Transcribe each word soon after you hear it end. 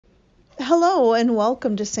Hello and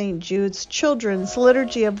welcome to St. Jude's Children's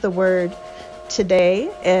Liturgy of the Word. Today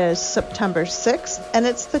is September 6th and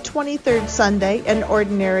it's the 23rd Sunday in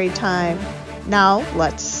Ordinary Time. Now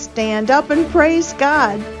let's stand up and praise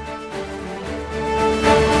God.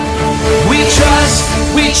 We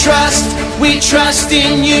trust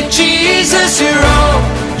in you, Jesus. You're all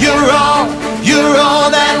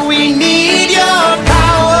that we need. Your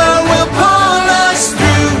power will pull us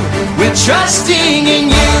through. We're trusting in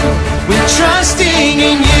you. We're trusting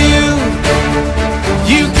in you.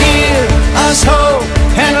 You give us hope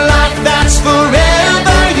and life that's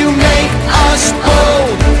forever. You make us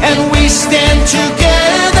bold and we stand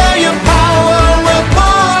together. Your power will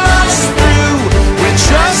pull us through. We're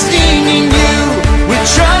trusting in you. We're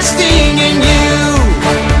trusting in you.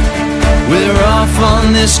 We're off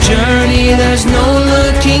on this journey. There's no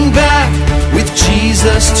looking back. With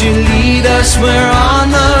Jesus to lead us, we're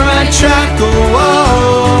on the right track.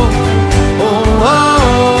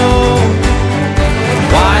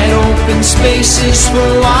 Wide open spaces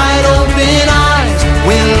for wide open eyes.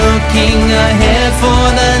 We're looking ahead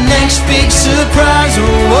for the next big surprise.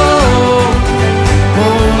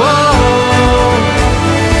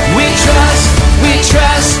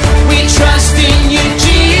 We trust in you,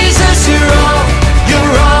 Jesus.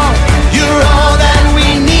 You're all that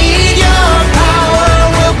we need. Your power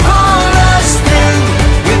will pull us through.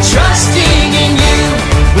 We're trusting in you.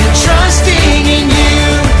 We're trusting in you.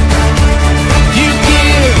 You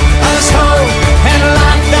give us hope and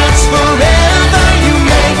life that's forever. You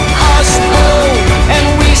make us bold and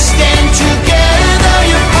we stand together.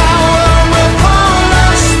 Your power will pull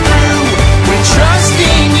us through. We're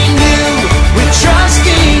trusting in you. We're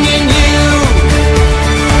trusting in you.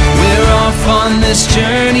 We're off on this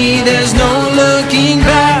journey. There's no looking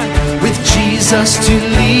back. With Jesus to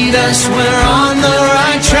lead us, we're on the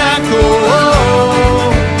right track.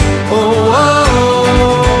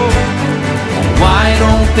 Wide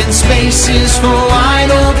open spaces for wide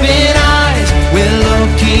open eyes. We're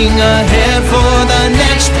looking ahead for the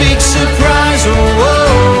next big surprise.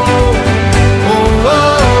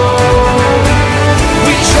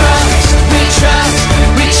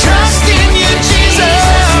 We trust in you, Jesus.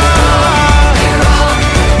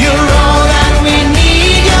 You're all that we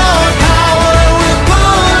need. Your power will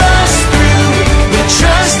pull us through. We're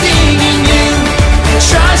trusting in you. We're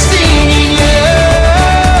trusting in you.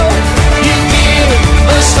 You give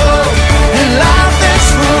us hope and life that's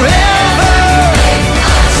forever.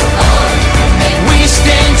 We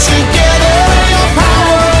stand together. Your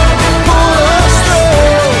power will pull us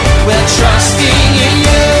through. We're trusting in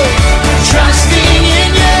you. Trusting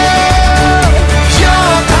in you.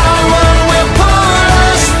 Your power will pull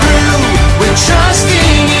us through. We're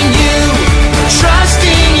trusting in you.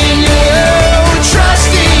 Trusting in you.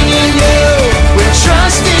 Trusting in you. We're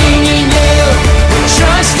trusting in you. We're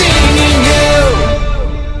trusting in you.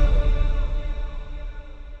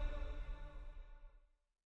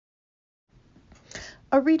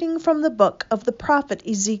 A reading from the book of the prophet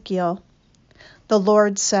Ezekiel. The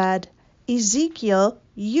Lord said, Ezekiel,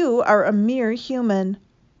 you are a mere human,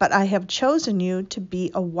 but I have chosen you to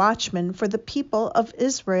be a watchman for the people of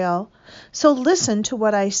Israel. So listen to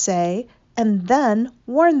what I say, and then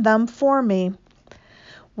warn them for me.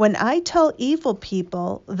 When I tell evil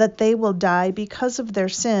people that they will die because of their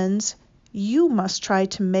sins, you must try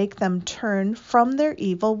to make them turn from their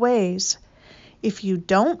evil ways. If you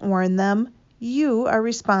don't warn them, you are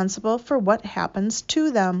responsible for what happens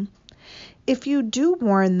to them. If you do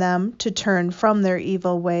warn them to turn from their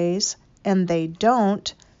evil ways, and they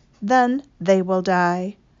don't, then they will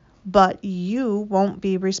die. But you won't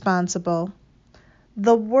be responsible.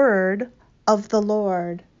 The word of the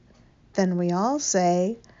Lord. Then we all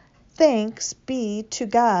say, Thanks be to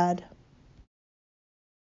God.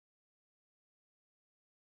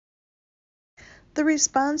 The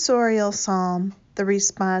responsorial psalm. The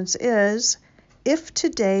response is, If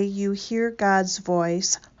today you hear God's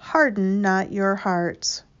voice, harden not your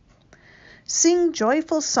hearts. Sing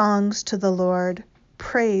joyful songs to the Lord.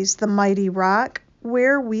 Praise the mighty rock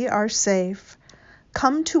where we are safe.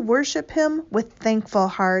 Come to worship him with thankful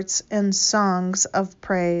hearts and songs of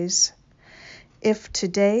praise. If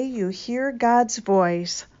today you hear God's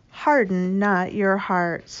voice, harden not your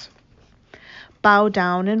hearts. Bow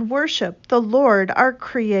down and worship the Lord our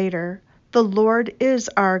Creator. The Lord is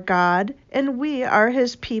our God, and we are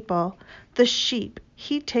his people, the sheep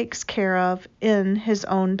he takes care of in his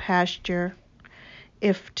own pasture.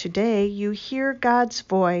 If today you hear God's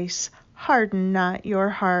voice, harden not your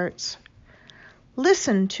hearts.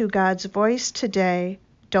 Listen to God's voice today.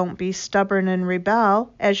 Don't be stubborn and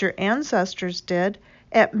rebel, as your ancestors did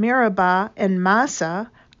at Meribah and Massah,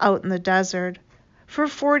 out in the desert. For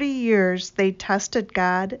 40 years they tested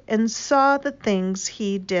God and saw the things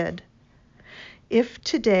he did. If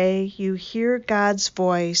today you hear God's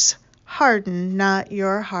voice, harden not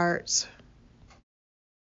your hearts.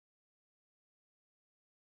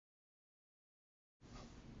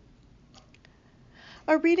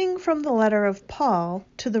 A reading from the letter of Paul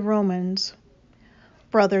to the Romans.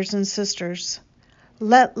 Brothers and sisters,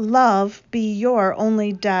 let love be your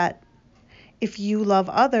only debt. If you love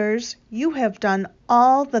others, you have done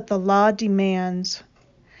all that the law demands.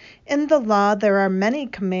 In the law there are many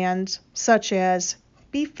commands, such as,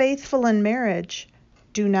 be faithful in marriage,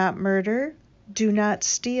 do not murder, do not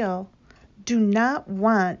steal, do not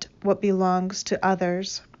want what belongs to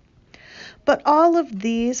others. But all of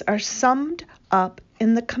these are summed up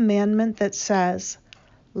in the commandment that says,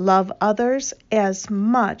 love others as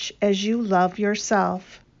much as you love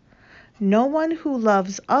yourself. No one who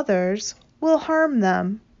loves others will harm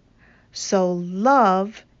them. So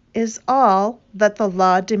love is all that the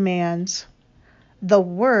law demands. The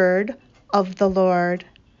word of the Lord.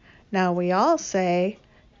 Now we all say,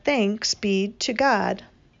 thanks be to God.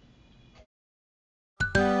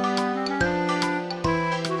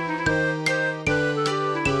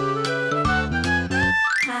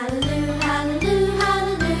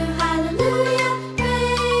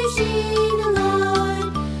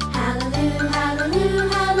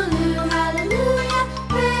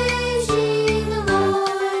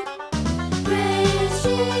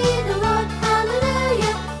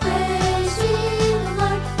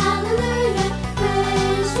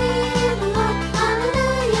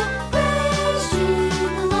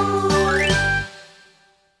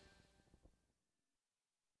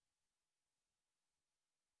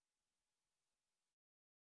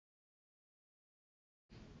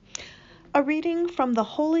 A reading from the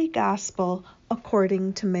Holy Gospel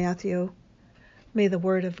according to Matthew. May the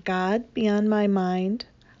word of God be on my mind,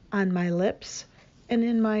 on my lips, and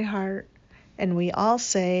in my heart. And we all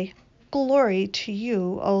say, glory to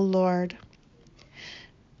you, O Lord.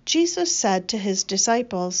 Jesus said to his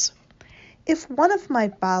disciples, if one of my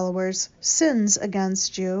followers sins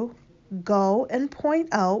against you, go and point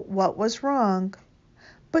out what was wrong,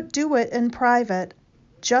 but do it in private,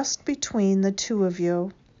 just between the two of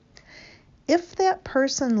you. If that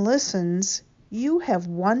person listens, you have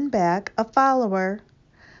won back a follower.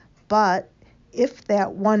 But if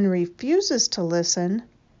that one refuses to listen,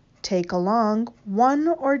 take along one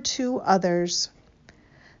or two others.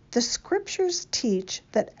 The scriptures teach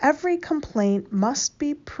that every complaint must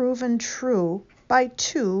be proven true by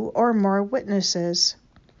 2 or more witnesses.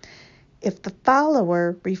 If the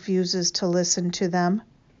follower refuses to listen to them,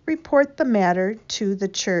 report the matter to the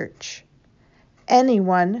church.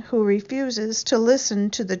 Anyone who refuses to listen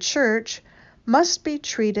to the church must be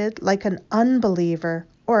treated like an unbeliever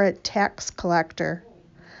or a tax collector.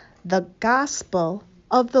 The gospel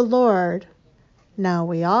of the Lord. Now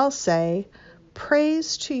we all say,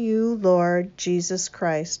 praise to you, Lord Jesus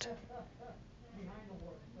Christ.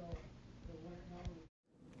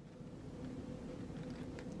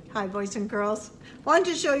 Hi, boys and girls. Wanted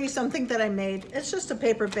to show you something that I made. It's just a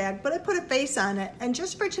paper bag, but I put a face on it. And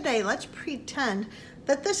just for today, let's pretend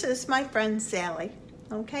that this is my friend Sally,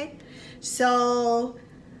 okay? So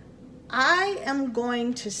I am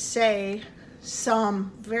going to say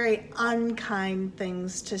some very unkind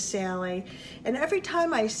things to Sally. And every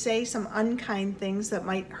time I say some unkind things that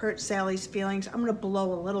might hurt Sally's feelings, I'm gonna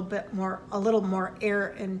blow a little more air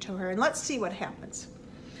into her. And let's see what happens.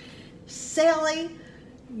 Sally,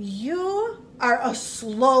 you are a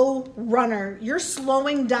slow runner. You're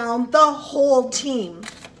slowing down the whole team.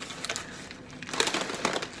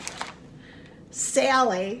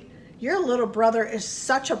 Sally, your little brother is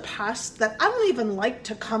such a pest that I don't even like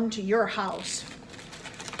to come to your house.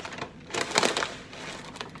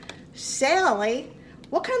 Sally,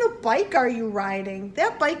 what kind of bike are you riding?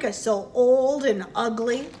 That bike is so old and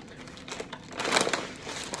ugly.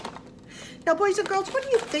 Now, boys and girls, what do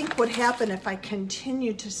you think would happen if I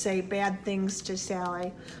continued to say bad things to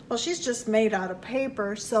Sally? Well, she's just made out of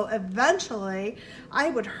paper, so eventually I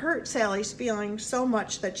would hurt Sally's feelings so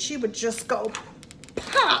much that she would just go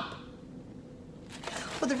pop.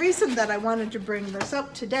 Well, the reason that I wanted to bring this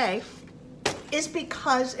up today is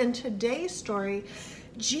because in today's story,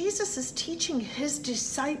 Jesus is teaching his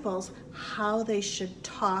disciples how they should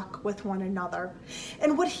talk with one another.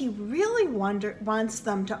 And what he really wants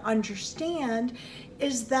them to understand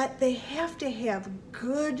is that they have to have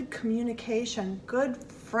good communication, good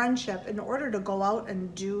friendship in order to go out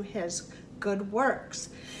and do his good works.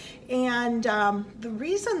 And the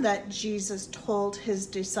reason that Jesus told his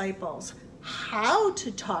disciples, how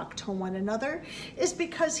to talk to one another is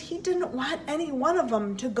because he didn't want any one of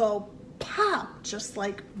them to go pop, just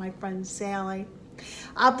like my friend Sally.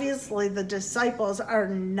 Obviously, the disciples are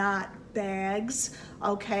not bags,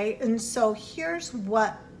 okay? And so here's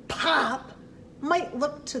what pop might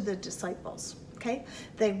look to the disciples, okay?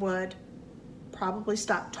 They would probably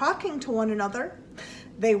stop talking to one another.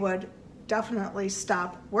 They would definitely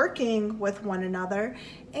stop working with one another,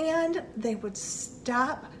 and they would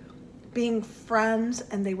stop being friends,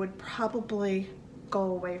 and they would probably go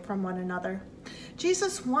away from one another.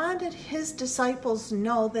 Jesus wanted his disciples to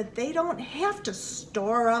know that they don't have to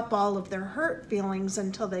store up all of their hurt feelings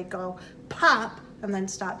until they go pop and then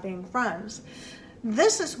stop being friends.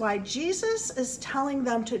 This is why Jesus is telling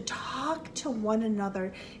them to talk to one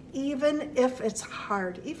another, even if it's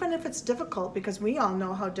hard, even if it's difficult, because we all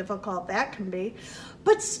know how difficult that can be.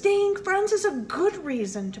 But staying friends is a good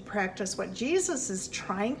reason to practice what Jesus is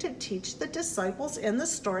trying to teach the disciples in the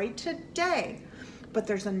story today. But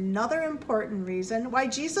there's another important reason why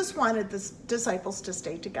Jesus wanted the disciples to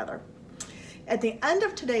stay together. At the end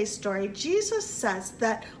of today's story, Jesus says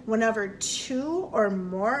that whenever 2 or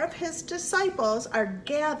more of his disciples are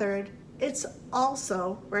gathered, it's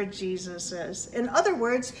also where Jesus is. In other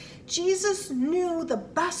words, Jesus knew the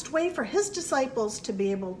best way for his disciples to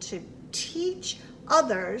be able to teach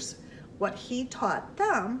others what he taught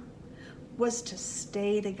them was to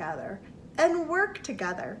stay together and work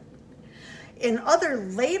together. In other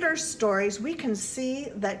later stories, we can see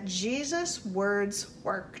that Jesus' words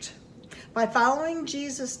worked. By following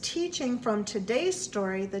Jesus' teaching from today's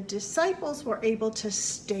story, the disciples were able to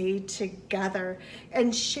stay together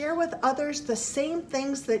and share with others the same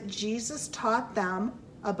things that Jesus taught them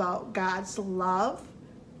about God's love,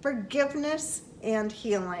 forgiveness, and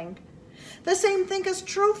healing. The same thing is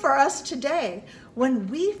true for us today. When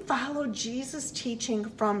we follow Jesus' teaching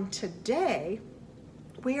from today,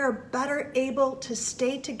 we are better able to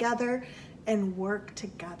stay together and work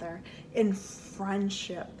together in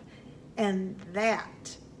friendship. And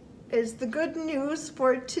that is the good news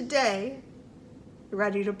for today.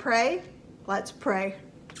 Ready to pray? Let's pray.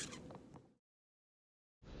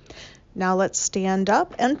 Now let's stand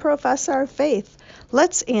up and profess our faith.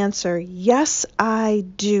 Let's answer, yes, I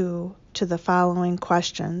do, to the following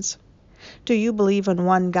questions. Do you believe in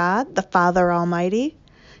one God, the Father Almighty?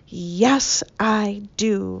 Yes, I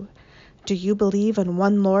do. Do you believe in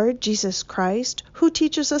one Lord, Jesus Christ, who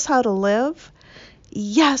teaches us how to live?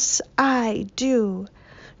 Yes, I do.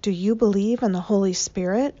 Do you believe in the Holy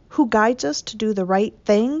Spirit, who guides us to do the right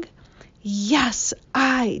thing? Yes,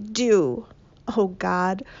 I do. Oh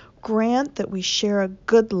God, grant that we share a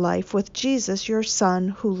good life with Jesus, your Son,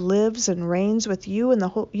 who lives and reigns with you in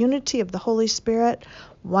the unity of the Holy Spirit,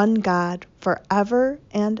 one God, forever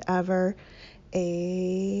and ever.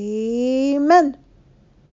 Amen.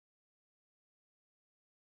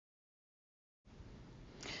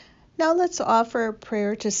 Now let's offer a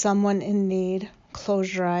prayer to someone in need.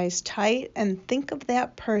 Close your eyes tight and think of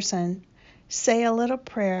that person. Say a little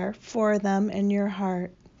prayer for them in your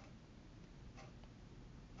heart.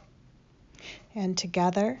 And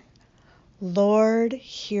together, Lord,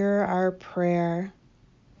 hear our prayer.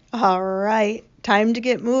 All right, time to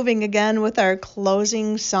get moving again with our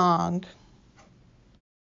closing song.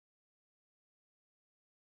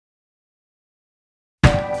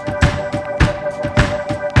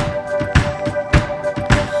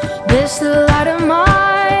 This the light